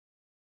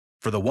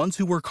For the ones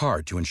who work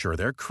hard to ensure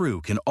their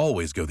crew can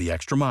always go the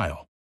extra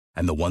mile,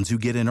 and the ones who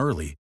get in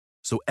early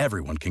so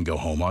everyone can go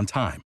home on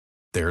time,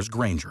 there's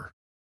Grainger,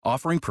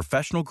 offering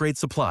professional-grade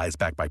supplies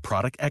backed by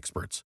product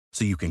experts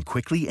so you can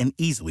quickly and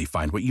easily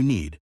find what you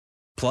need.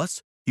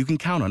 Plus, you can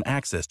count on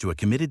access to a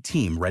committed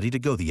team ready to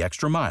go the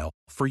extra mile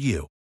for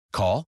you.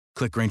 Call,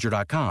 click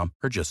Grainger.com,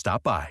 or just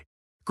stop by.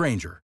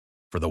 Grainger,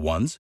 for the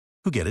ones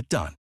who get it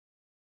done.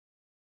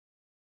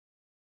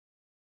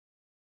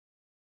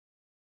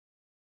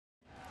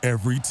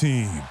 Every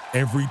team,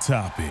 every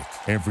topic,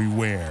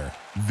 everywhere.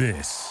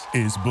 This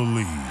is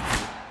Believe.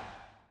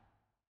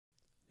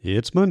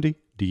 It's Monday.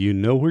 Do you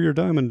know where your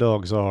Diamond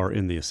Dogs are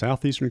in the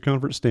Southeastern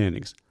Conference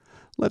standings?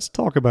 Let's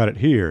talk about it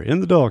here in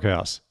the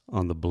Dawghouse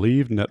on the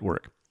Believe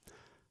Network.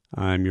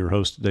 I'm your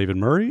host, David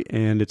Murray,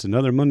 and it's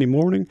another Monday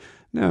morning.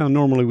 Now,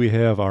 normally we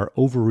have our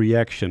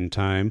overreaction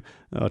time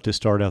to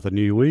start out the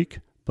new week,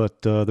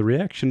 but the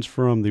reactions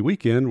from the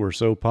weekend were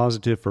so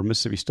positive for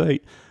Mississippi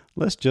State.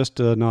 Let's just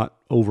not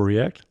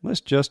overreact. Let's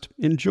just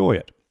enjoy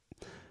it.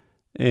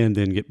 And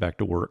then get back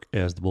to work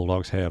as the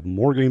Bulldogs have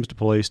more games to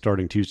play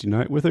starting Tuesday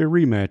night with a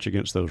rematch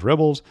against those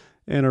Rebels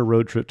and a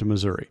road trip to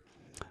Missouri.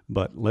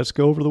 But let's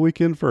go over the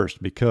weekend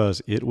first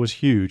because it was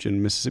huge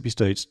in Mississippi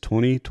State's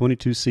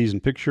 2022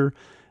 season picture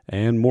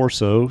and more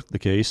so the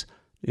case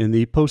in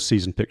the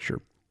postseason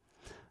picture.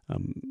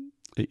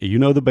 You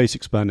know the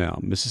basics by now.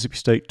 Mississippi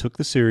State took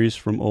the series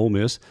from Ole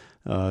Miss,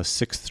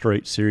 sixth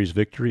straight series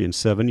victory in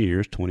 7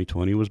 years.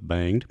 2020 was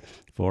banged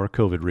for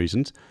COVID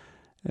reasons.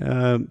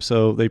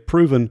 So they've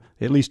proven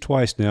at least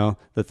twice now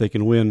that they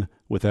can win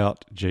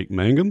without Jake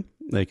Mangum.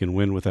 They can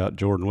win without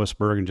Jordan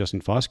Westberg and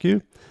Justin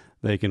Foscue.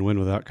 They can win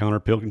without Connor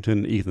Pilkington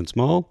and Ethan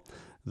Small.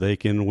 They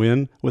can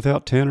win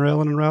without Tanner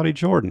Allen and Rowdy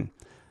Jordan.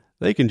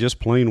 They can just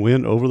plain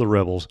win over the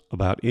Rebels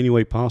about any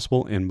way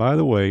possible. And by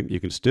the way, you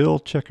can still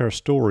check our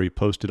story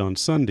posted on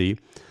Sunday.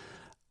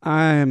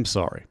 I'm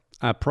sorry.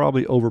 I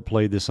probably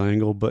overplayed this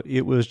angle, but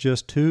it was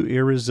just too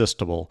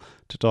irresistible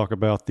to talk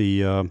about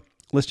the,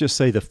 let's just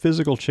say, the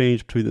physical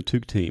change between the two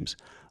teams.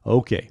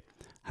 Okay,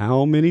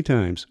 how many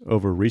times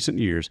over recent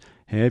years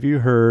have you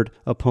heard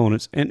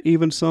opponents and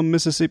even some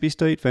Mississippi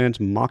State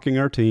fans mocking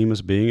our team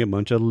as being a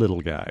bunch of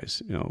little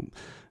guys? You know,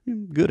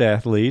 good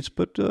athletes,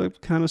 but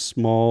kind of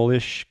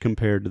smallish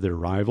compared to their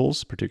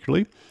rivals,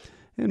 particularly,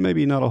 and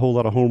maybe not a whole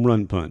lot of home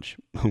run punch.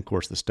 Of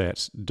course, the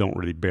stats don't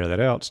really bear that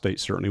out. State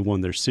certainly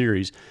won their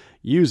series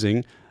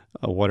using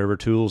whatever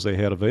tools they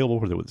had available,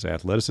 whether it was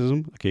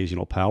athleticism,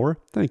 occasional power.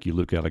 Thank you,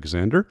 Luke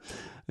Alexander,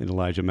 and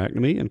Elijah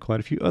McNamee, and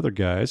quite a few other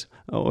guys.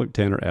 Oh,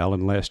 Tanner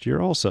Allen last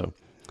year also.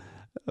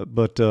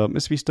 But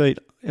Mississippi State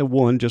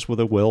won just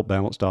with a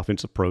well-balanced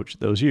offensive approach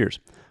those years.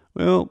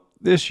 Well,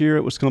 this year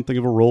it was something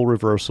of a role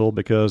reversal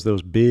because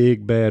those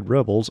big, bad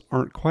Rebels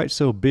aren't quite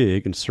so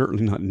big and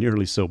certainly not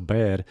nearly so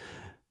bad.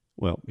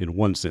 Well, in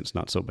one sense,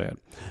 not so bad.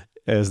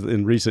 As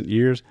in recent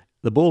years,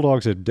 the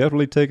Bulldogs have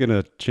definitely taken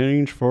a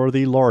change for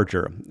the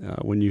larger.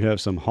 When you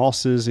have some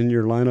hosses in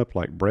your lineup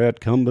like Brad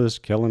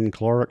Cumbas, Kellen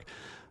Clark,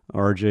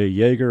 R.J.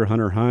 Yeager,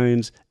 Hunter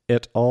Hines,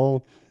 et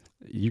al.,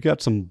 you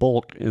got some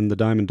bulk in the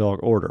Diamond Dog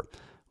order.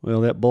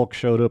 Well, that bulk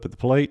showed up at the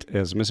plate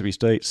as Mississippi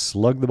State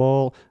slugged the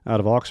ball out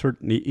of Oxford.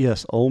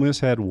 Yes, Ole Miss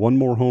had one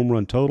more home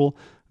run total.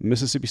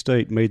 Mississippi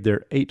State made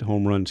their 8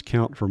 home runs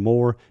count for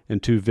more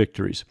and 2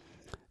 victories.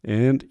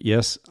 And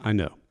yes, I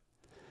know.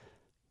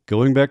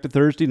 Going back to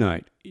Thursday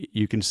night,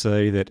 you can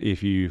say that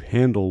if you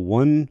handle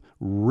one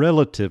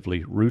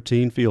relatively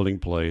routine fielding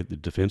play, the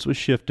defense was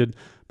shifted,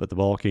 but the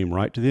ball came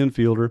right to the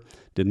infielder,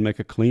 didn't make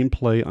a clean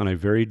play on a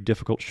very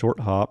difficult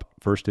short hop,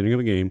 first inning of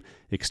the game,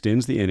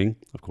 extends the inning.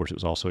 Of course, it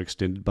was also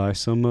extended by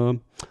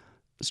some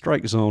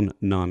strike zone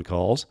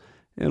non-calls,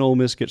 and Ole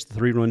Miss gets the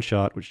 3-run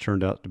shot, which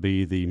turned out to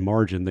be the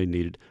margin they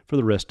needed for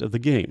the rest of the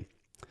game.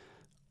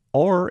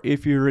 Or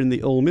if you're in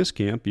the Ole Miss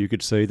camp, you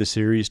could say the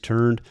series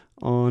turned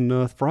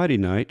on Friday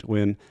night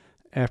when,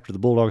 after the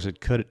Bulldogs had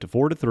cut it to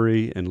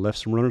 4-3 and left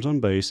some runners on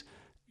base,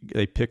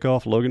 they pick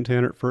off Logan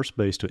Tanner at first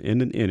base to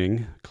end an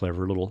inning.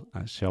 Clever little,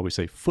 shall we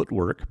say,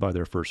 footwork by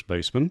their first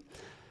baseman.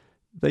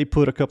 They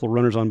put a couple of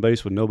runners on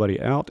base with nobody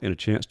out and a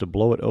chance to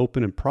blow it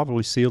open and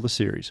probably seal the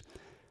series.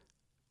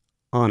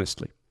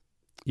 Honestly.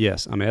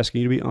 Yes, I'm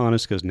asking you to be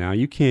honest because now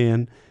you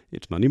can.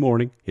 It's Monday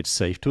morning. It's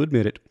safe to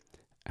admit it.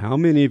 How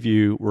many of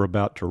you were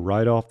about to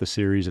write off the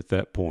series at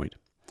that point?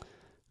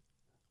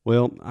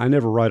 Well, I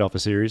never write off a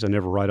series. I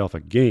never write off a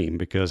game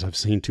because I've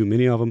seen too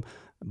many of them.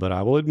 But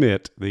I will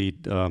admit the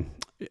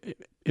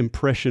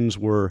impressions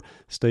were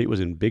State was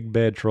in big,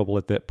 bad trouble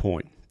at that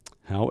point.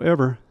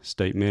 However,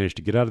 State managed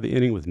to get out of the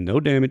inning with no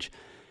damage,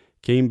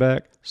 came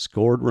back,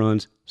 scored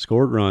runs,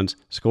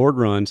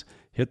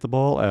 hit the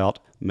ball out,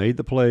 made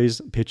the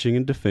plays, pitching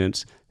and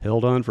defense,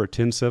 held on for a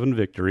 10-7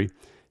 victory,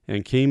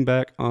 and came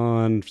back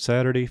on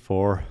Saturday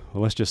for,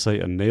 well, let's just say,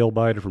 a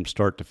nail-biter from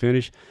start to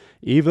finish.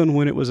 Even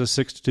when it was a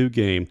 6-2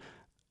 game,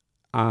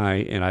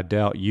 and I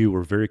doubt you,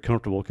 were very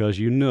comfortable because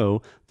you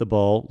know the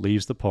ball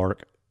leaves the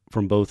park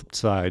from both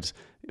sides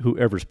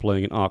whoever's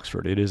playing in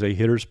Oxford. It is a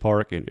hitter's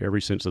park in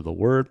every sense of the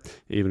word.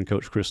 Even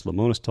Coach Chris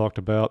Lemonis talked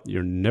about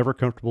you're never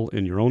comfortable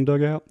in your own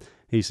dugout,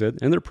 he said,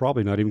 and they're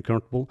probably not even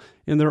comfortable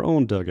in their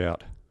own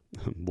dugout.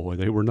 Boy,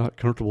 they were not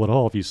comfortable at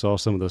all if you saw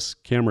some of the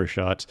camera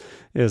shots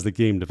as the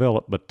game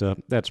developed, but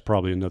that's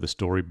probably another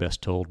story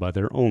best told by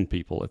their own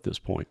people at this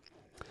point.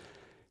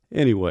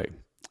 Anyway,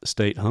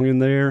 State hung in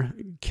there,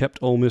 kept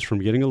Ole Miss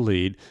from getting a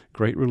lead.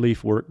 Great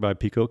relief work by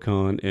Pico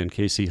Khan and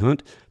Casey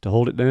Hunt to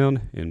hold it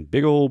down, and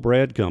big old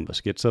Brad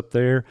Cumbus gets up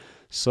there,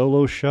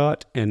 solo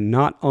shot, and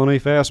not on a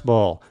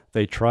fastball.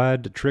 They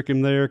tried to trick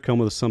him there, come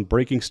with some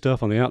breaking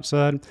stuff on the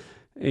outside.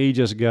 He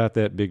just got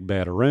that big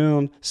bat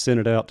around, sent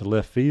it out to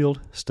left field.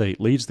 State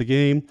leads the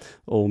game.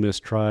 Ole Miss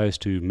tries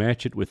to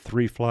match it with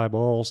 3 fly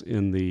balls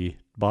in the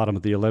bottom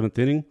of the 11th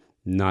inning.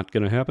 Not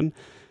going to happen.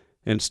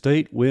 And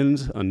State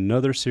wins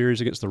another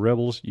series against the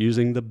Rebels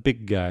using the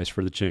big guys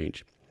for the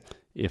change.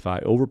 If I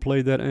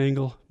overplayed that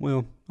angle,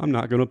 well, I'm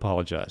not going to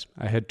apologize.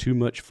 I had too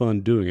much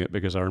fun doing it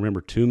because I remember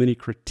too many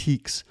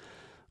critiques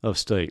of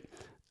State.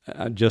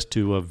 Just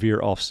to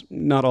veer off,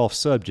 not off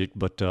subject,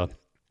 but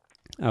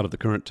out of the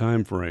current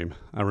time frame.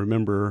 I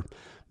remember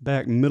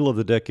back middle of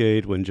the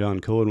decade when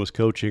John Cohen was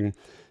coaching,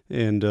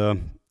 and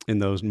in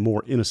those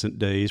more innocent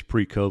days,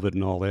 pre-COVID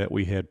and all that,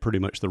 we had pretty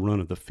much the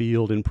run of the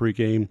field in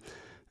pregame.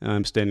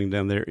 I'm standing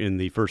down there in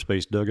the first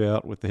base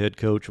dugout with the head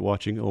coach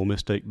watching Ole Miss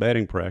State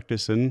batting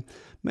practice and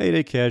made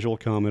a casual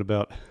comment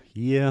about,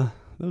 yeah,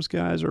 those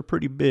guys are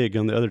pretty big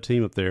on the other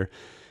team up there.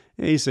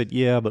 And he said,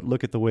 yeah, but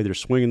look at the way they're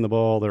swinging the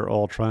ball. They're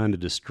all trying to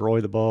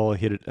destroy the ball,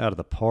 hit it out of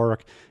the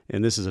park,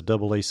 and this is a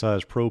AA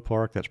size pro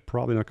park. That's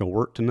probably not going to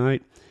work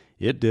tonight.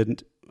 It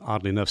didn't.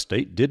 Oddly enough,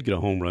 State did get a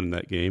home run in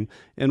that game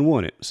and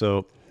won it.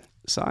 So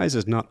size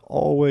is not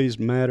always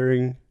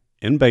mattering.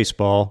 In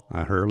baseball,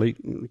 I hurriedly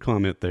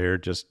comment there,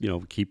 just,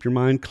 keep your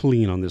mind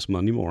clean on this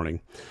Monday morning.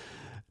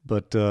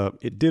 But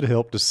it did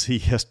help to see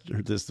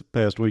this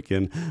past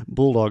weekend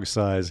Bulldog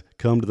size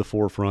come to the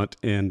forefront,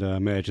 and I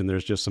imagine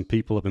there's just some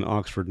people up in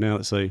Oxford now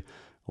that say,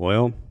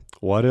 well,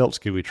 what else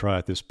can we try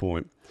at this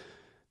point?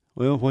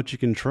 Well, what you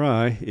can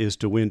try is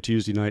to win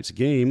Tuesday night's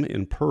game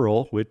in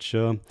Pearl, which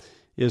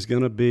is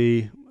going to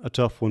be a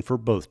tough one for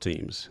both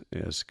teams.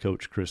 As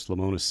Coach Chris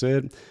Lemonis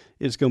said,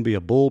 it's going to be a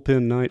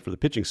bullpen night for the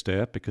pitching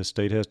staff because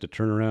State has to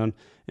turn around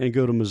and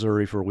go to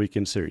Missouri for a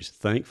weekend series.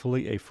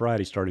 Thankfully, a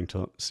Friday starting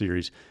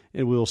series,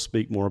 and we'll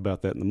speak more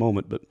about that in a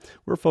moment. But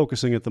we're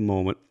focusing at the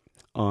moment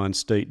on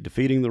State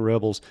defeating the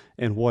Rebels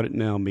and what it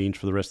now means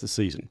for the rest of the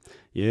season.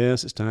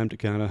 Yes, it's time to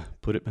kind of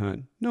put it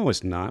behind. No,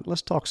 it's not.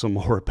 Let's talk some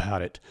more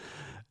about it.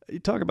 You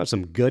talk about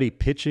some gutty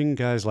pitching,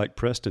 guys like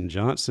Preston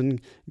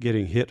Johnson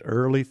getting hit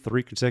early,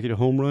 3 consecutive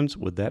home runs.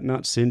 Would that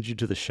not send you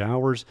to the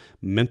showers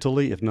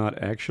mentally, if not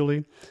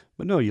actually?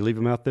 But no, you leave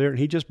him out there, and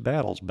he just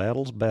battles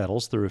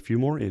through a few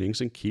more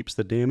innings and keeps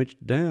the damage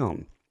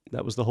down.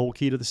 That was the whole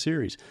key to the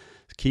series.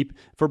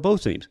 For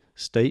both teams,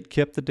 State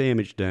kept the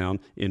damage down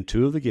in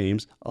 2 of the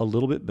games a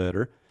little bit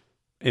better.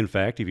 In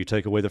fact, if you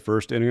take away the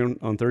first inning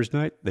on Thursday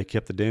night, they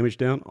kept the damage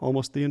down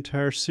almost the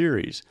entire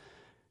series.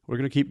 We're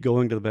going to keep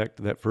going back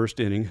to that first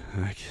inning.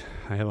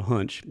 I have a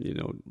hunch,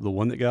 the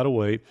one that got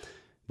away,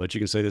 but you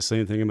can say the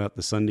same thing about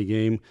the Sunday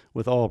game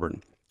with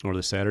Auburn or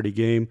the Saturday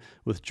game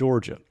with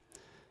Georgia.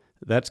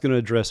 That's going to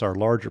address our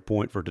larger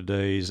point for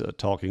today's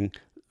talking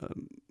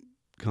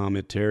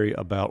commentary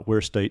about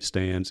where State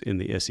stands in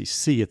the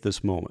SEC at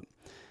this moment.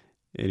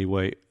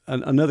 Anyway,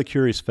 another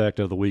curious fact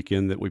of the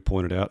weekend that we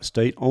pointed out,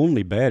 State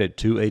only batted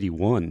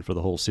 .281 for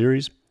the whole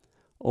series.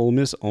 Ole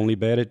Miss only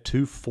batted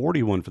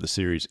 .241 for the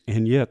series,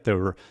 and yet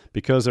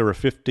because there were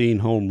 15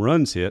 home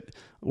runs hit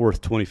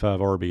worth 25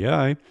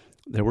 RBI,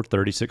 there were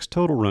 36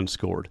 total runs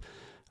scored.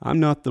 I'm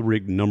not the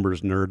rigged numbers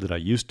nerd that I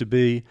used to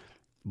be,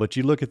 but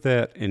you look at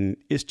that, and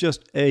it's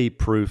just a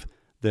proof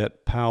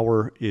that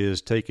power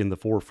is taking the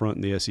forefront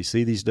in the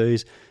SEC these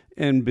days,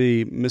 and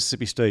B,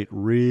 Mississippi State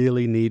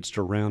really needs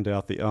to round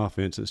out the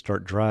offense and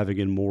start driving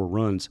in more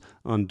runs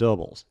on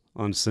doubles,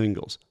 on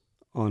singles,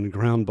 on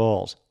ground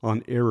balls,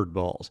 on errored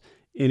balls.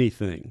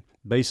 Anything,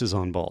 bases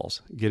on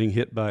balls, getting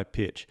hit by a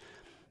pitch.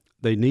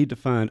 They need to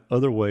find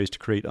other ways to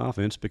create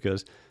offense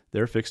because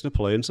they're fixing to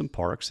play in some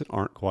parks that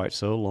aren't quite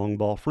so long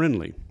ball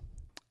friendly.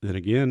 Then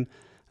again,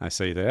 I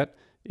say that,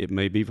 it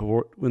may be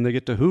when they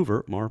get to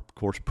Hoover, or of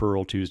course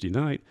Pearl Tuesday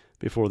night,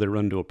 before they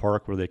run to a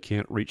park where they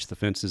can't reach the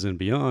fences and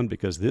beyond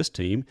because this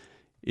team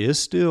is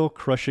still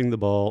crushing the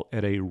ball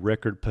at a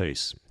record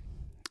pace.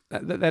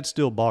 That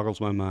still boggles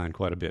my mind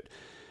quite a bit.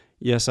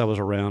 Yes, I was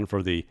around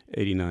for the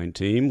 '89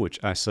 team,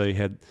 which I say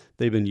had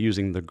they been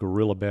using the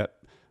gorilla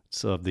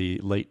bats of the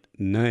late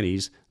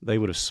 90s, they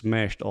would have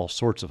smashed all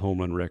sorts of home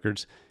run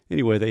records.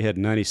 Anyway, they had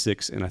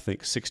 96 and I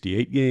think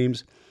 68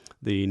 games.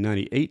 The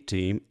 98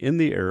 team in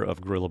the era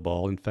of gorilla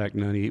ball, in fact,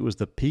 98 was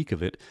the peak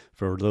of it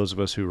for those of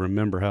us who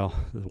remember how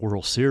the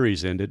World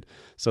Series ended.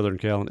 Southern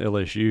Cal and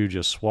LSU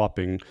just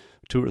swapping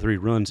 2 or 3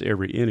 runs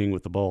every inning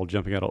with the ball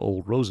jumping out of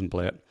old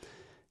Rosenblatt.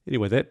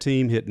 Anyway, that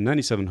team hit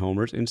 97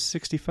 homers in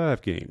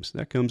 65 games.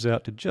 That comes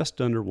out to just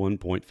under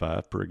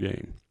 1.5 per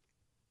game.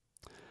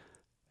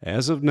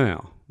 As of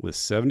now, with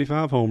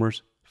 75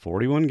 homers,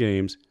 41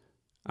 games,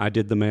 I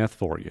did the math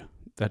for you.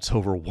 That's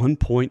over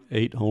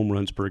 1.8 home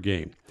runs per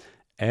game.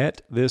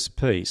 At this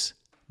pace,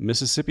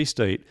 Mississippi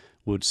State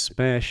would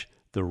smash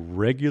the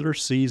regular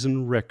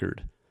season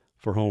record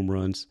for home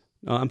runs.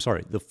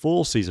 The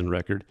full season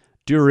record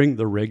during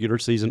the regular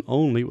season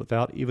only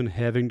without even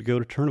having to go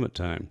to tournament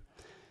time.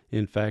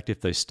 In fact,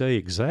 if they stay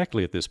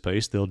exactly at this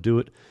pace, they'll do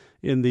it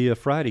in the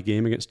Friday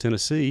game against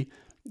Tennessee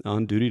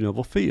on Duty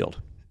Noble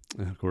Field.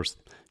 And of course,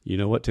 you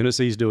know what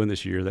Tennessee's doing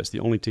this year. That's the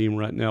only team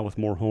right now with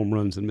more home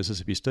runs than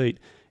Mississippi State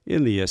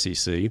in the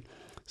SEC.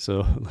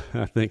 So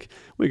I think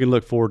we can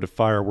look forward to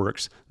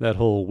fireworks that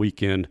whole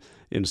weekend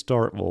in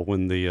Starkville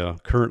when the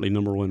currently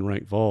number 1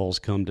 ranked Vols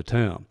come to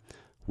town.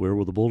 Where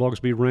will the Bulldogs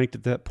be ranked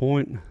at that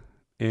point?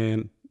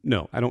 And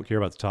no, I don't care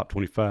about the top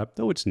 25,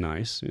 though it's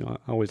nice. I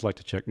always like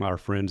to check our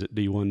friends at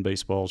D1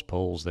 Baseball's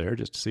polls there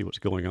just to see what's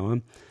going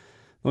on.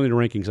 The only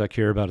rankings I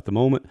care about at the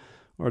moment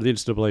are the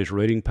NCAA's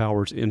Rating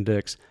Powers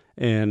Index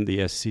and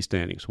the SEC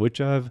standings,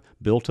 which I've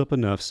built up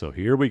enough, so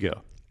here we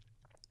go.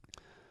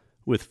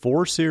 With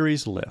 4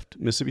 series left,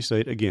 Mississippi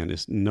State, again,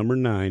 is number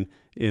 9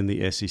 in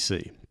the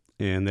SEC,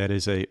 and that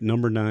is a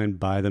number 9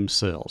 by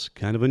themselves.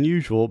 Kind of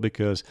unusual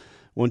because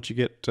once you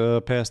get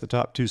past the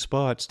top 2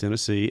 spots,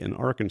 Tennessee and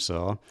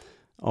Arkansas,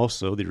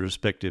 also the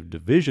respective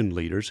division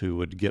leaders who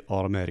would get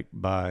automatic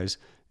byes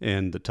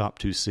and the top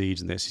 2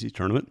 seeds in the SEC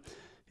tournament,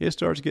 it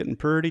starts getting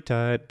pretty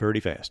tight pretty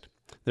fast.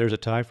 There's a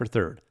tie for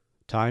 3rd,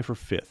 tie for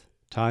 5th,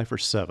 tie for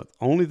 7th.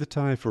 Only the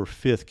tie for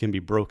 5th can be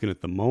broken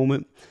at the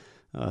moment.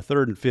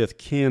 3rd and 5th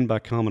can by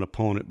common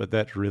opponent, but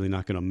that's really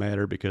not going to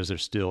matter because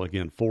there's still,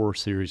 again, 4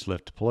 series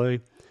left to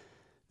play.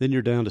 Then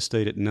you're down to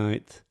State at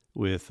 9th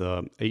with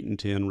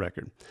 8-10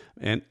 record.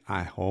 And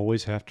I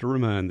always have to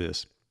remind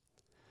this.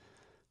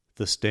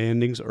 The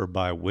standings are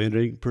by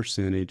winning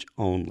percentage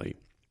only.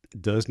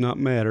 It does not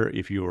matter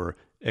if you're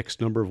X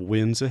number of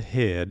wins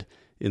ahead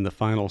in the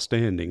final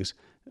standings,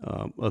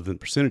 other than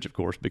percentage, of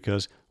course,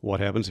 because what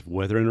happens if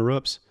weather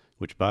interrupts?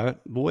 Which, by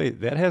the way,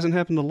 that hasn't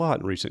happened a lot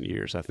in recent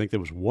years. I think there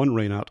was one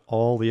rainout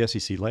all the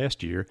SEC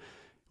last year,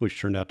 which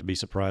turned out to be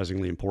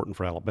surprisingly important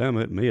for Alabama.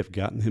 It may have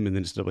gotten them in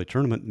the NCAA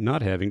tournament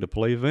not having to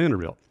play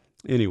Vanderbilt.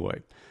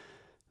 Anyway,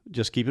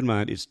 just keep in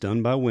mind it's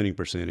done by winning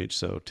percentage.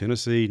 So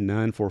Tennessee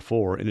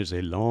 9-4-4, and it's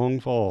a long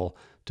fall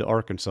to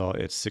Arkansas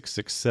at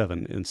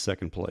 6-6-7 in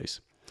second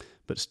place.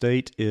 But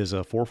State is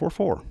a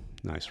 4-4-4.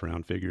 Nice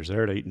round figures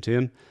there at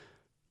 8-10.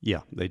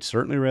 Yeah, they'd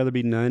certainly rather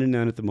be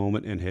 9-9 at the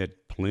moment and had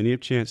plenty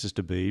of chances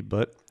to be,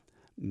 but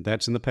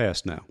that's in the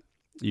past now.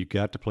 You've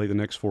got to play the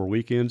next 4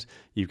 weekends.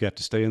 You've got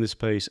to stay in this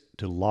pace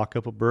to lock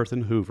up a berth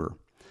in Hoover.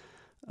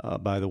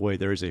 By the way,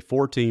 there is a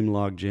 4-team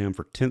log jam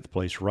for 10th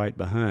place right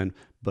behind,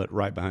 but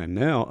right behind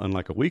now,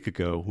 unlike a week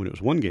ago when it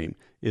was 1 game,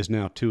 is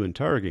now 2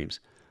 entire games.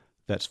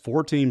 That's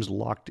 4 teams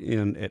locked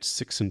in at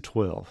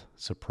 6-12.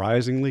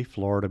 Surprisingly,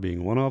 Florida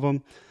being one of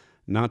them.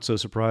 Not so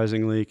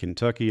surprisingly,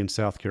 Kentucky and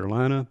South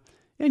Carolina.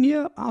 And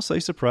yeah, I'll say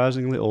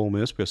surprisingly Ole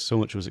Miss because so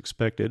much was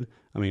expected.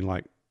 I mean,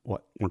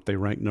 weren't they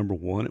ranked number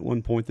 1 at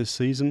one point this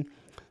season?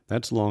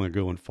 That's long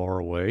ago and far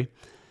away.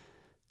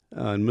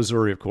 And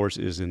Missouri, of course,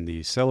 is in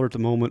the cellar at the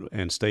moment,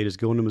 and State is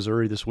going to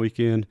Missouri this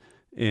weekend.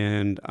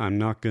 And I'm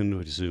not going to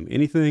assume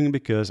anything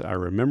because I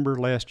remember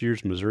last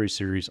year's Missouri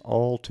series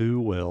all too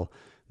well.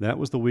 That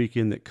was the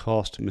weekend that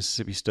cost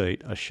Mississippi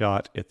State a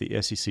shot at the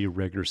SEC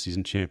regular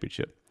season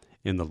championship.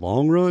 In the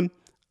long run,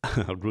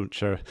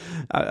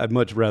 I'd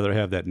much rather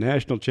have that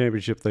national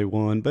championship they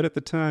won, but at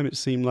the time it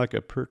seemed like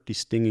a pretty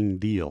stinging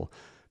deal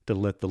to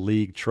let the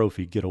league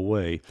trophy get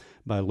away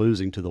by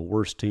losing to the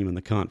worst team in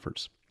the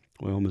conference.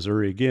 Well,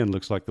 Missouri again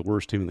looks like the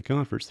worst team in the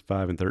conference,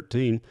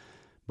 5-13,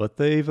 but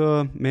they've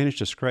managed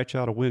to scratch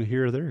out a win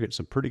here or there against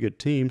some pretty good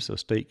teams, so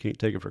State can't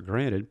take it for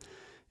granted.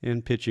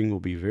 And pitching will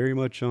be very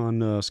much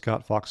on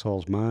Scott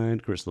Foxhall's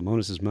mind, Chris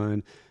Lemonis'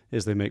 mind,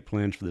 as they make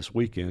plans for this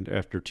weekend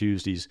after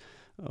Tuesday's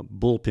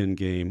bullpen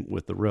game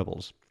with the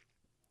Rebels.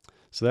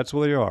 So that's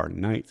where they are,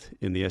 9th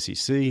in the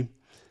SEC.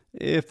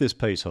 If this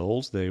pace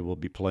holds, they will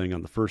be playing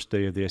on the first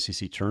day of the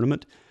SEC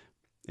tournament.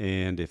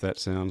 And if that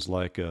sounds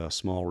like a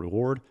small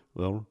reward,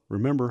 well,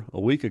 remember, a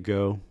week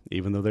ago,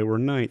 even though they were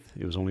 9th,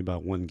 it was only by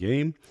 1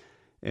 game.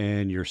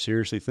 And you're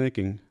seriously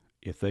thinking,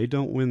 if they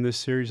don't win this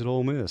series at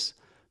Ole Miss,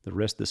 the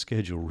rest of the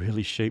schedule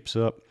really shapes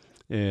up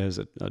as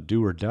a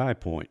do-or-die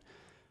point.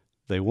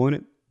 They won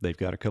it. They've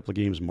got a couple of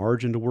games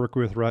margin to work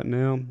with right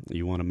now.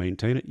 You want to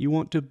maintain it. You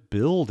want to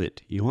build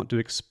it. You want to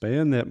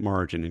expand that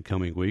margin in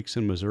coming weeks,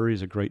 and Missouri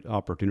is a great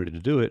opportunity to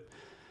do it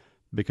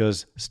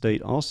because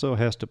State also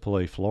has to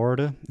play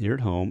Florida here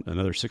at home,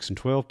 another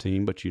 6-12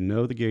 team, but you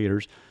know the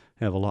Gators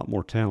have a lot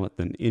more talent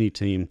than any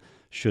team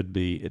should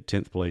be at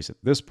 10th place at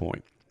this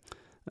point.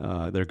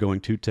 They're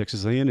going to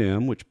Texas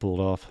A&M, which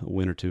pulled off a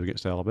win or 2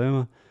 against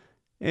Alabama,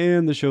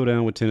 and the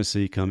showdown with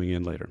Tennessee coming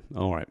in later.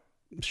 All right.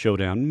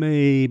 Showdown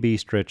may be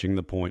stretching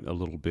the point a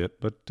little bit,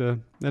 but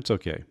that's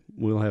okay.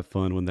 We'll have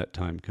fun when that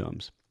time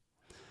comes.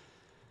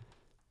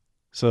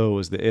 So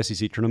as the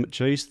SEC Tournament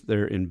chase,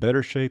 they're in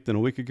better shape than a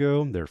week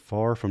ago. They're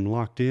far from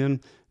locked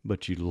in,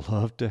 but you'd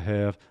love to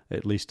have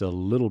at least a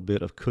little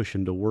bit of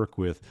cushion to work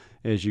with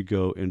as you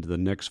go into the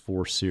next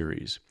 4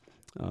 series.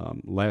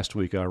 Last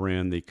week I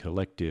ran the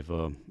collective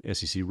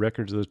SEC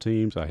records of the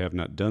teams. I have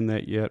not done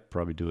that yet,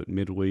 probably do it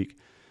midweek,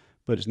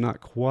 but it's not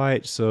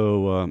quite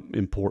so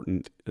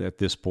important at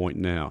this point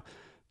now.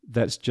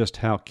 That's just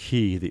how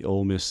key the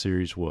Ole Miss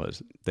series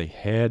was. They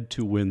had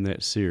to win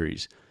that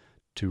series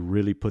to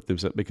really put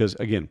themselves, because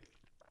again,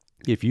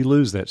 if you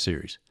lose that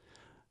series,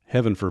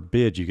 heaven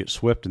forbid you get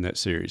swept in that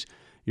series,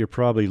 you're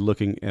probably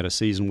looking at a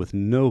season with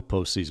no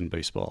postseason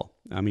baseball.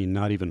 I mean,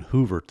 not even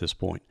Hoover at this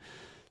point.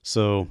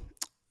 So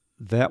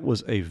that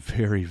was a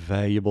very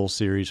valuable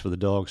series for the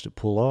Dogs to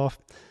pull off,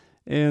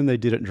 and they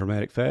did it in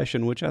dramatic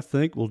fashion, which I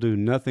think will do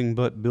nothing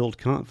but build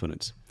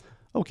confidence.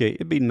 Okay,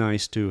 it'd be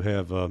nice to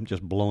have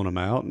just blown them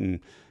out and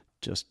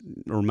just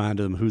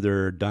reminded them who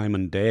their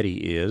Diamond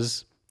Daddy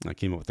is. I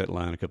came up with that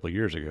line a couple of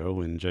years ago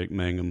when Jake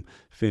Mangum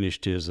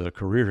finished his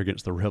career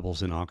against the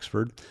Rebels in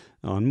Oxford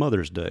on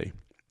Mother's Day.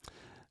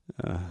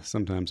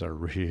 Sometimes I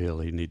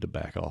really need to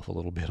back off a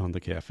little bit on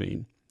the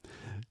caffeine.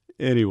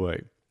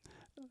 Anyway,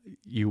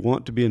 you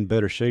want to be in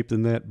better shape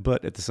than that,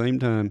 but at the same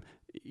time,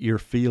 you're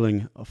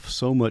feeling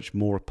so much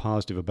more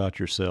positive about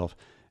yourself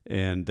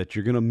and that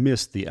you're going to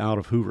miss the Out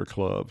of Hoover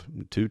Club,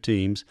 2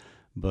 teams.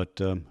 But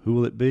who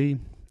will it be?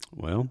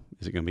 Well,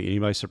 is it going to be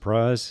anybody's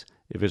surprise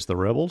if it's the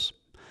Rebels?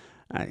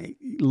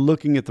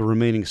 Looking at the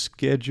remaining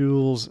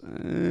schedules,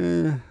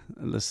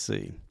 let's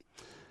see.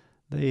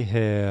 They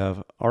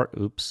have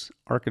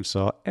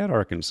Arkansas at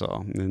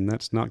Arkansas, and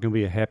that's not going to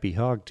be a happy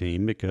hog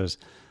team because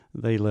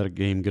they let a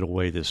game get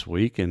away this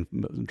week and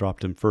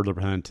dropped them further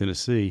behind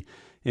Tennessee.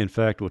 In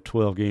fact, with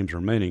 12 games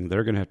remaining,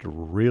 they're going to have to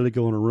really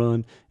go on a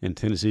run, and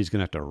Tennessee's going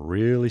to have to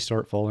really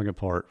start falling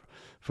apart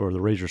for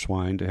the Razor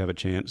Swine to have a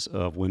chance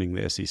of winning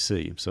the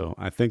SEC. So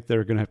I think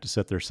they're going to have to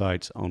set their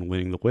sights on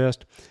winning the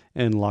West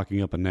and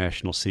locking up a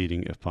national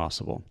seeding if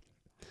possible.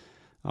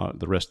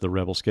 The rest of the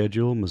Rebel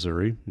schedule,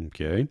 Missouri,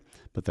 okay,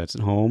 but that's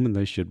at home, and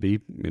they should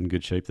be in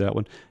good shape, that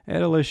one.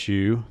 At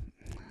LSU,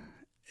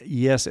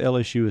 yes,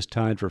 LSU is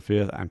tied for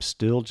 5th. I'm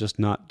still just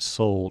not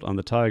sold on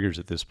the Tigers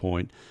at this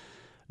point,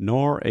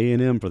 nor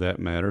A&M for that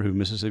matter, who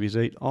Mississippi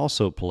State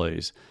also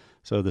plays.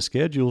 So the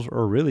schedules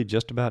are really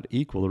just about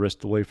equal the rest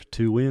of the way for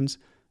 2 wins.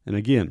 And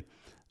again,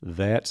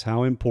 that's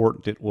how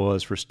important it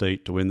was for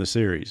State to win the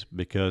series,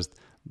 because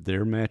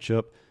their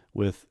matchup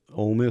with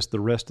Ole Miss the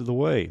rest of the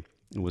way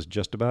was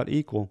just about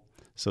equal.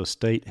 So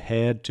State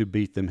had to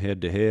beat them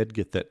head-to-head,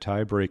 get that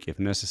tiebreak if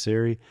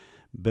necessary.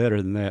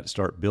 Better than that,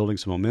 start building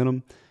some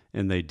momentum,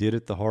 and they did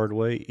it the hard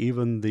way.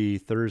 Even the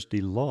Thursday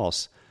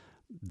loss,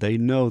 they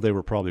know they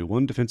were probably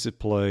one defensive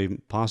play,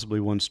 possibly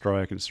one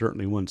strike, and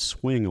certainly one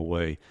swing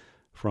away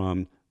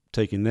from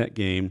taking that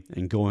game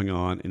and going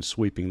on and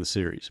sweeping the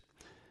series.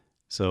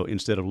 So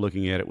instead of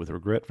looking at it with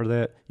regret for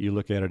that, you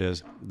look at it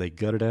as they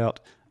gutted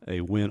out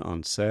a win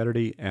on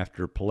Saturday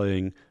after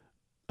playing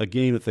a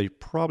game that they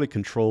probably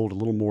controlled a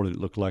little more than it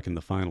looked like in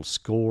the final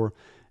score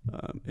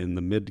in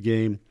the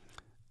mid-game.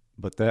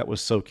 But that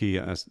was so key.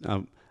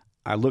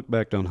 I look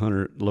back on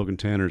Hunter Logan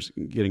Tanner's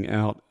getting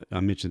out. I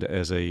mentioned it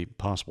as a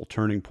possible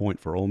turning point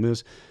for Ole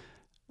Miss.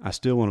 I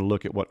still want to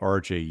look at what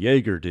R.J.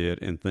 Yeager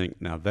did and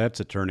think, now that's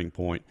a turning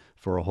point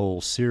for a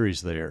whole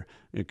series there,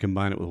 and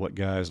combine it with what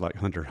guys like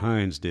Hunter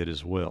Hines did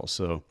as well.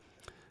 So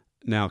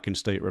now can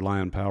State rely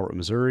on power at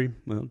Missouri?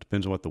 Well, it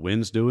depends on what the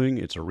wind's doing.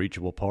 It's a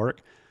reachable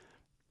park.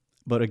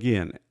 But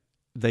again,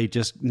 they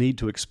just need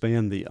to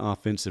expand the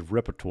offensive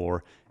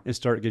repertoire and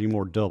start getting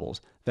more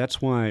doubles.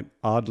 That's why,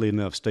 oddly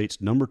enough,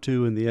 State's number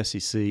 2 in the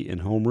SEC in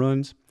home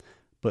runs,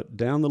 but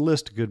down the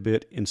list a good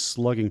bit in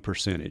slugging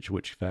percentage,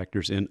 which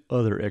factors in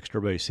other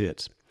extra base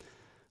hits.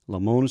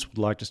 Lamonis would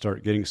like to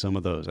start getting some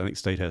of those. I think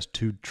State has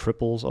 2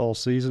 triples all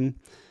season.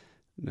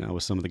 Now,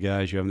 with some of the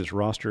guys you have in this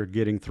roster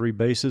getting 3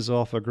 bases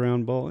off a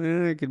ground ball,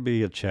 it could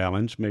be a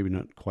challenge. Maybe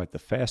not quite the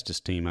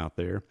fastest team out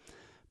there,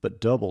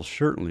 but doubles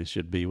certainly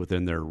should be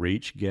within their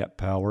reach, gap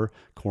power,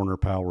 corner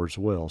power as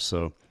well.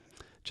 So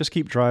just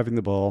keep driving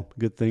the ball.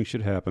 Good things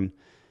should happen.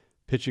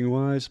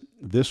 Pitching-wise,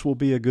 this will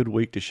be a good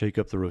week to shake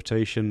up the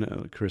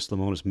rotation. Chris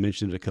Lamonis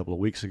mentioned it a couple of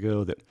weeks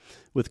ago that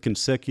with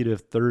consecutive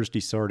Thursday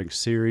starting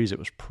series, it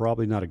was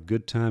probably not a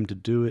good time to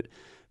do it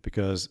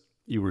because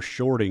you were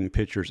shorting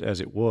pitchers as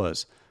it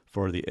was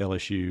for the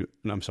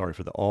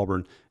for the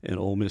Auburn and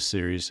Ole Miss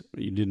series.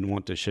 You didn't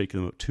want to shake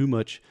them up too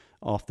much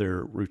off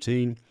their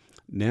routine.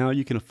 Now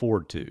you can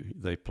afford to.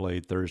 They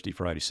played Thursday,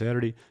 Friday,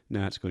 Saturday.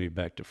 Now it's going to be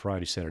back to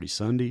Friday, Saturday,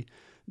 Sunday.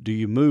 Do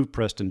you move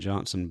Preston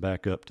Johnson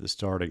back up to the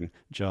starting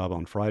job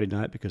on Friday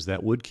night because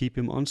that would keep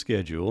him on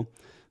schedule?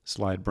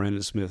 Slide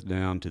Brandon Smith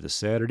down to the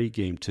Saturday,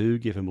 game 2,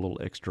 give him a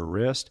little extra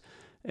rest,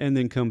 and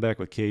then come back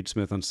with Cade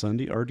Smith on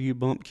Sunday, or do you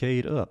bump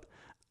Cade up?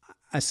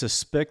 I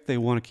suspect they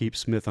want to keep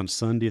Smith on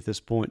Sunday at this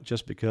point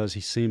just because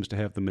he seems to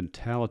have the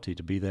mentality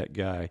to be that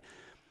guy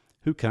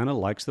who kind of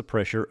likes the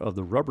pressure of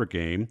the rubber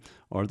game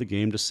or the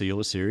game to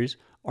seal a series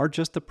or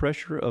just the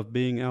pressure of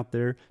being out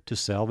there to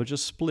salvage a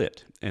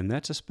split. And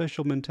that's a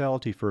special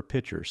mentality for a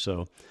pitcher.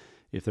 So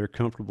if they're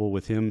comfortable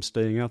with him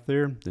staying out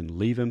there, then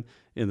leave him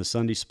in the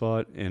Sunday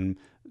spot and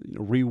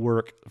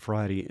rework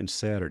Friday and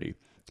Saturday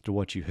to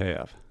what you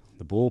have.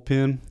 The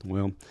bullpen,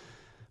 well,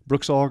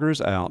 Brooks Auger is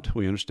out.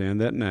 We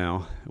understand that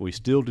now. We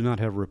still do not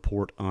have a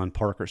report on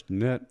Parker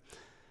Stinnett.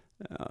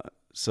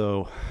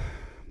 So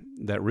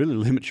that really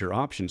limits your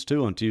options,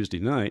 too, on Tuesday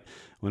night.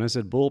 When I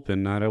said bullpen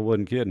night, I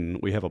wasn't kidding.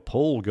 We have a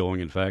poll going,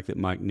 in fact, that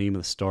Mike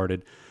Nemeth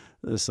started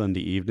this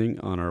Sunday evening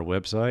on our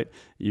website.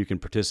 You can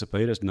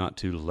participate. It's not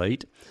too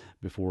late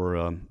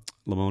before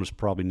Lamonis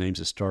probably names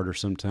a starter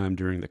sometime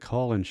during the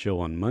call-in show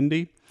on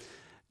Monday.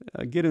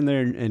 Get in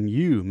there and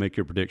you make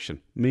your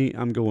prediction. Me,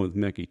 I'm going with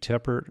Mickey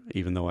Teppert,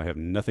 even though I have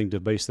nothing to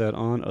base that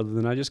on other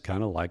than I just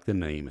kind of like the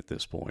name at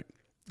this point.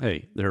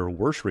 Hey, there are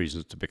worse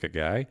reasons to pick a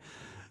guy,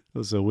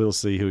 so we'll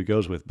see who he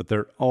goes with. But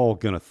they're all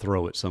going to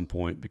throw at some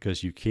point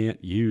because you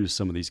can't use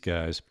some of these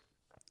guys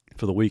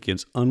for the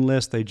weekends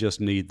unless they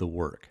just need the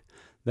work.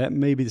 That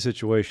may be the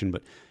situation,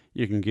 but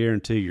you can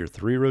guarantee your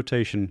 3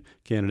 rotation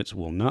candidates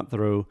will not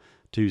throw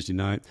Tuesday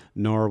night,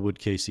 nor would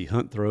Casey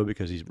Hunt throw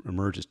because he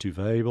emerges too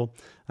valuable.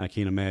 I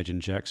can't imagine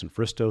Jackson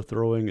Fristow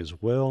throwing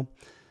as well,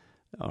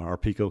 or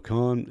Pico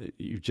Khan.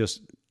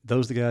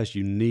 Those are the guys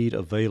you need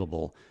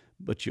available,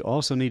 but you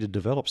also need to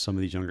develop some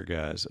of these younger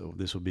guys.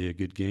 This will be a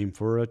good game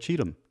for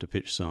Cheatham to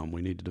pitch some.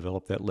 We need to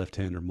develop that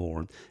left-hander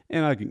more.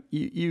 And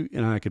you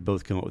and I could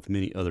both come up with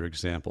many other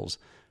examples.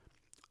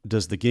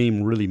 Does the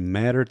game really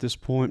matter at this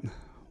point?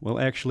 Well,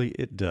 actually,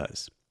 it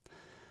does.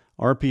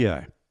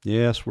 RPI.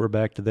 Yes, we're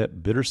back to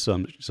that bitter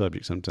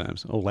subject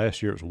sometimes.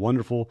 Last year it was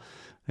wonderful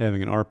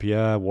having an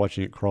RPI,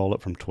 watching it crawl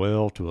up from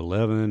 12 to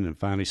 11 and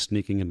finally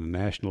sneaking into the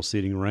national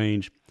seeding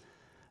range.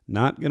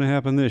 Not going to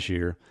happen this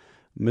year.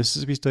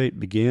 Mississippi State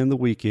began the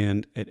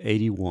weekend at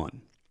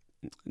 81.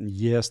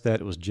 Yes,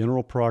 that was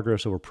general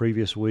progress over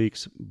previous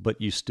weeks,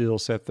 but you still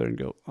sat there and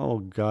go, oh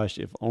gosh,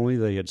 if only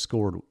they had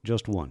scored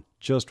just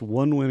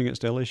one win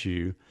against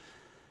LSU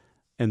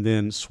and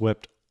then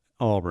swept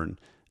Auburn.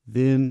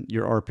 Then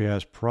your RPI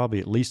is probably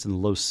at least in the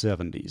low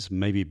 70s,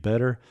 maybe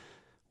better.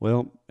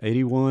 Well,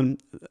 81,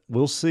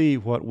 we'll see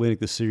what winning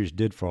the series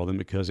did for them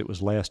because it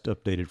was last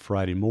updated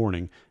Friday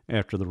morning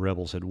after the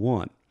Rebels had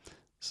won.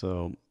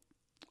 So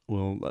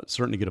we'll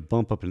certainly get a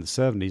bump up in the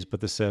 70s, but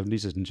the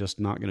 70s is just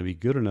not going to be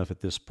good enough at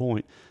this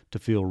point to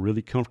feel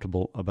really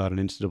comfortable about an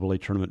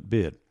NCAA tournament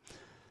bid.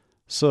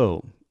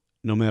 So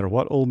no matter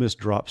what Ole Miss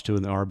drops to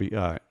in the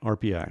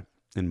RPI,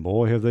 and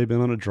boy, have they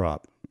been on a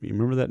drop. You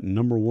remember that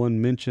number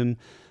 1 mention?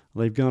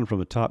 They've gone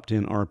from a top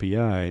 10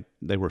 RPI.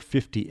 They were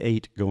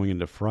 58 going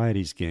into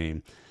Friday's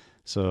game.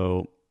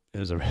 So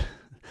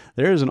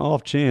there is an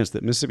off chance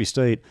that Mississippi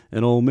State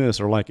and Ole Miss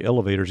are like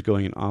elevators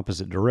going in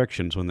opposite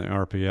directions when the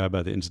RPI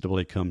by the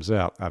NCAA comes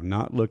out. I've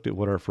not looked at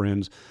what our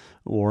friends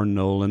Warren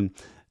Nolan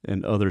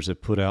and others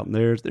have put out in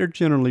theirs. They're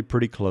generally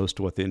pretty close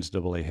to what the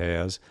NCAA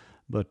has,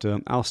 but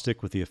I'll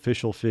stick with the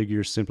official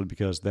figures simply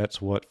because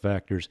that's what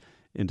factors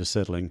into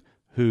settling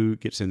who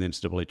gets in the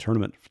NCAA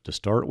tournament to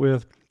start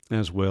with,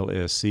 as well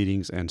as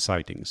seedings and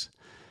sightings.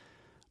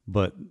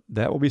 But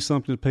that will be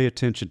something to pay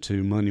attention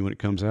to Monday when it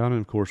comes out, and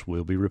of course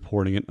we'll be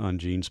reporting it on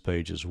Gene's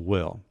page as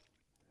well.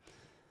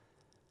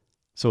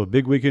 So a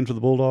big weekend for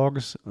the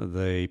Bulldogs.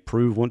 They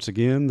prove once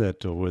again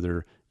that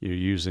whether you're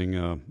using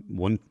a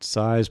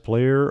one-size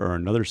player or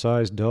another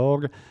size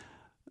dog,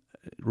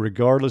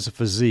 regardless of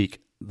physique,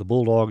 the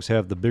Bulldogs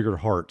have the bigger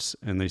hearts,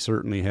 and they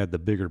certainly had the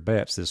bigger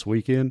bats this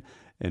weekend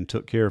and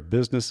took care of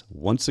business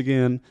once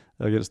again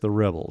against the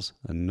Rebels.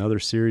 Another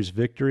series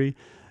victory.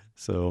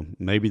 So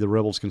maybe the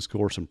Rebels can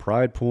score some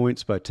pride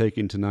points by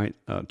taking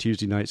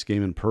Tuesday night's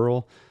game in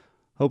Pearl.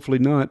 Hopefully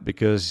not,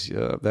 because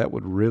that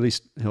would really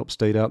help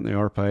State out in the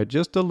RPI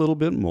just a little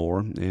bit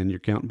more, and you're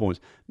counting points.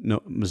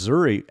 No,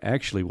 Missouri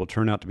actually will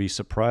turn out to be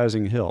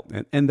surprising help,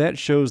 and that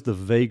shows the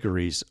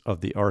vagaries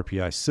of the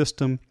RPI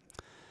system.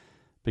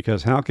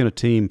 Because how can a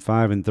team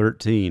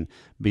 5-13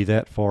 be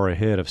that far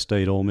ahead of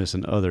State, Ole Miss,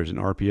 and others in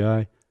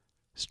RPI?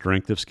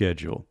 Strength of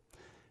schedule.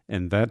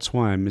 And that's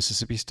why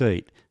Mississippi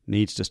State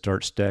needs to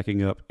start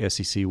stacking up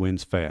SEC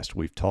wins fast.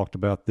 We've talked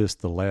about this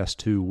the last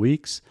 2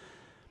 weeks.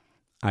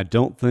 I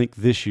don't think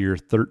this year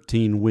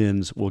 13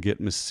 wins will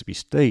get Mississippi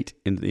State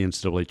into the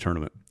NCAA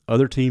tournament.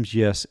 Other teams,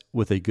 yes,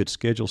 with a good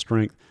schedule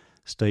strength.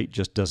 State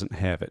just doesn't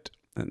have it.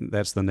 And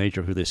that's the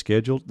nature of who they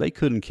scheduled. They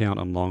couldn't count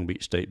on Long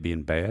Beach State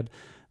being bad.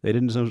 They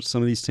didn't know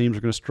some of these teams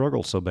are going to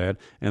struggle so bad,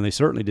 and they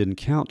certainly didn't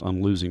count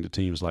on losing to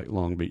teams like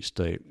Long Beach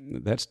State.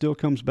 That still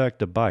comes back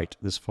to bite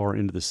this far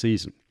into the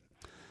season.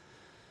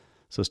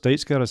 So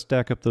State's got to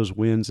stack up those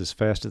wins as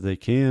fast as they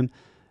can,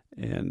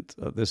 and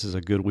this is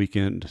a good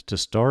weekend to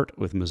start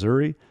with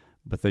Missouri,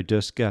 but they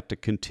just got to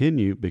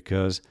continue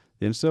because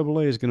the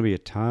NCAA is going to be a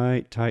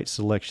tight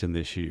selection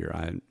this year.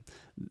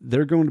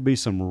 There are going to be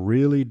some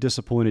really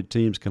disappointed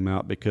teams come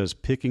out because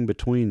picking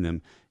between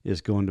them is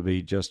going to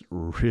be just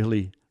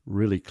really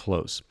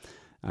close.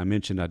 I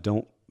mentioned I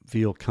don't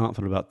feel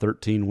confident about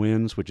 13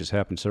 wins, which has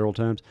happened several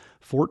times.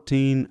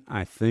 14,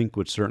 I think,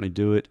 would certainly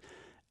do it.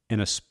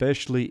 and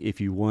especially if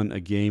you won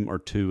a game or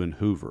two in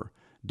Hoover.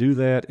 Do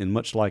that, and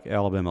much like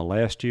Alabama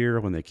last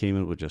year when they came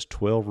in with just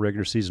 12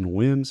 regular season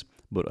wins,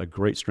 but a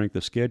great strength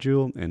of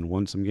schedule and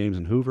won some games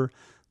in Hoover,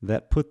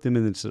 that put them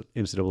in the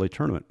NCAA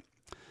tournament.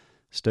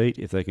 State,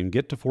 if they can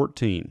get to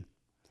 14,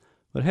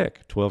 but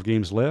heck, 12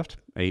 games left,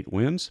 8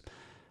 wins.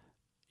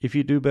 If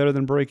you do better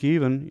than break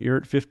even, you're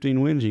at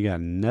 15 wins, you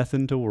got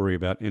nothing to worry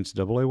about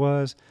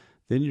NCAA-wise.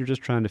 Then you're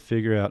just trying to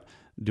figure out,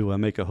 do I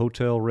make a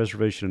hotel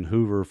reservation in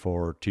Hoover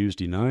for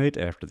Tuesday night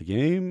after the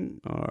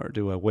game, or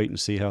do I wait and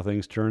see how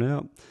things turn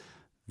out?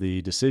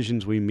 The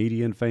decisions we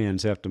media and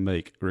fans have to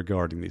make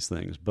regarding these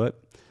things.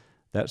 But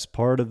that's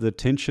part of the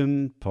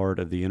tension, part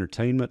of the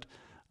entertainment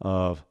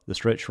of the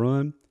stretch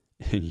run.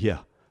 And yeah,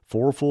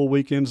 4 full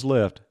weekends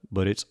left,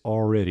 but it's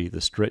already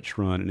the stretch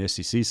run in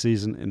SEC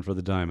season and for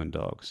the Diamond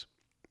Dogs.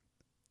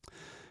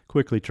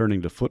 Quickly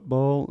turning to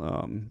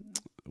football,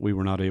 we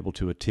were not able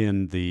to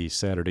attend the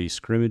Saturday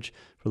scrimmage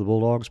for the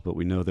Bulldogs, but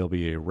we know they'll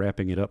be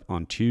wrapping it up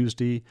on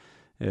Tuesday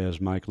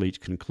as Mike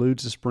Leach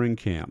concludes the spring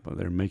camp.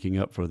 They're making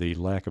up for the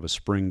lack of a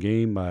spring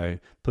game by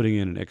putting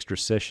in an extra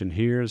session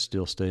here,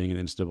 still staying in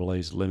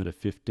NCAA's limit of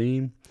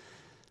 15.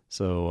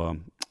 So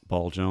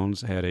Paul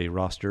Jones had a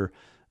roster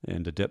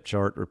and a depth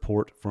chart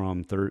report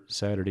from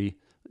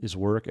Saturday's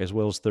work as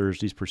well as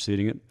Thursday's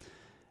preceding it.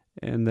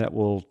 And that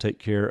will take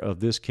care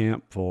of this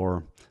camp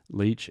for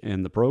Leach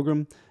and the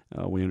program.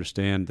 We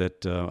understand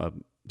that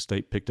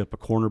State picked up a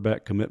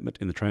cornerback commitment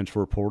in the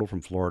transfer portal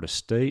from Florida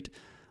State.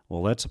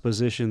 Well, that's a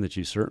position that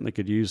you certainly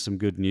could use some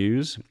good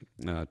news.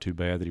 Too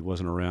bad that he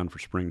wasn't around for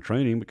spring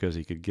training because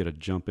he could get a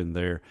jump in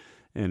there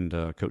and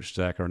Coach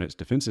Zach Arnett's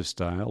defensive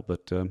style.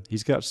 But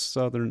he's got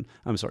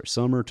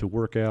summer to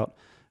work out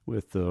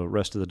with the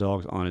rest of the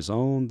Dogs on his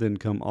own. Then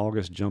come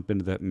August, jump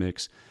into that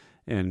mix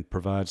and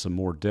provide some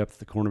more depth at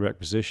the cornerback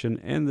position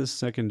and the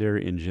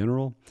secondary in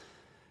general.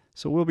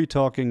 So we'll be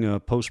talking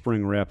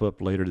post-spring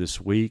wrap-up later this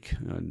week,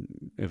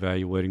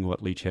 evaluating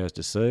what Leach has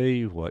to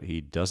say, what he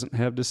doesn't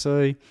have to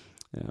say,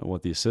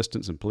 what the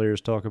assistants and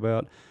players talk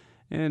about,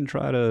 and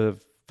try to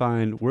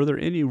find, were there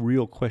any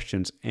real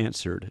questions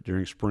answered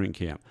during spring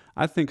camp?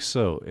 I think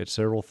so at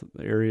several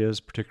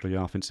areas,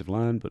 particularly offensive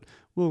line, but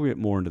we'll get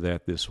more into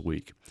that this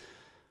week.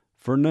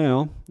 For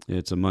now,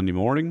 it's a Monday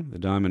morning. The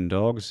Diamond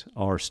Dogs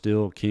are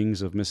still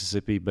kings of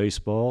Mississippi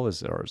baseball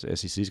as far as the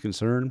SEC is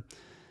concerned.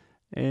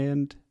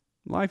 And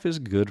life is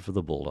good for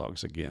the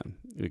Bulldogs again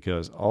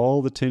because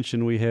all the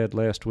tension we had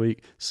last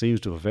week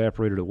seems to have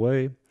evaporated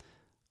away.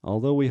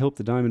 Although we hope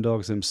the Diamond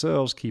Dogs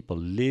themselves keep a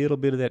little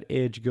bit of that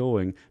edge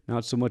going,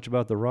 not so much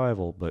about the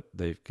rival, but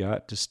they've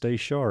got to stay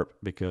sharp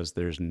because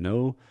there's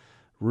no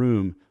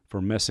room for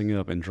messing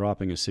up and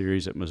dropping a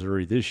series at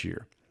Missouri this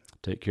year.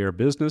 Take care of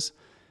business,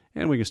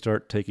 and we can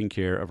start taking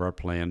care of our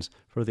plans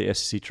for the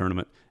SEC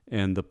tournament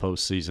and the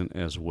postseason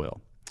as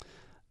well.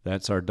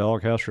 That's our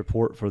Dawghouse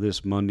report for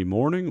this Monday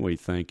morning. We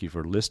thank you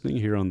for listening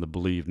here on the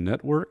Believe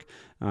Network.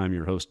 I'm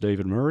your host,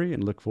 David Murray,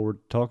 and look forward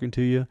to talking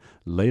to you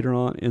later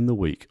on in the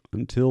week.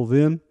 Until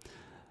then,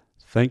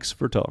 thanks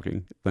for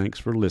talking, thanks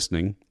for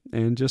listening,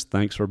 and just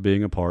thanks for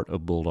being a part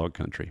of Bulldog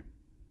Country.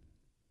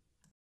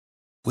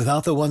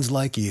 Without the ones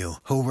like you,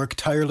 who work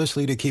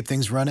tirelessly to keep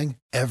things running,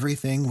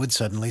 everything would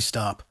suddenly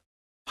stop.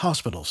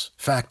 Hospitals,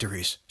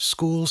 factories,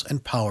 schools,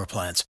 and power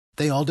plants,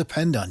 they all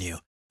depend on you.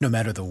 No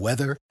matter the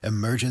weather,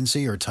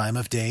 emergency, or time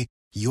of day,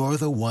 you're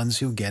the ones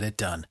who get it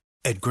done.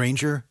 At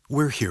Grainger,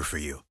 we're here for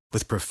you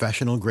with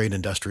professional-grade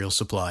industrial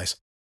supplies.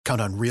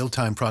 Count on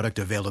real-time product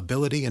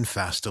availability and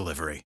fast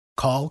delivery.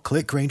 Call,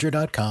 click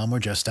Grainger.com, or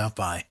just stop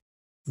by.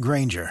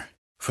 Grainger,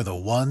 for the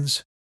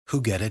ones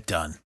who get it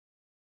done.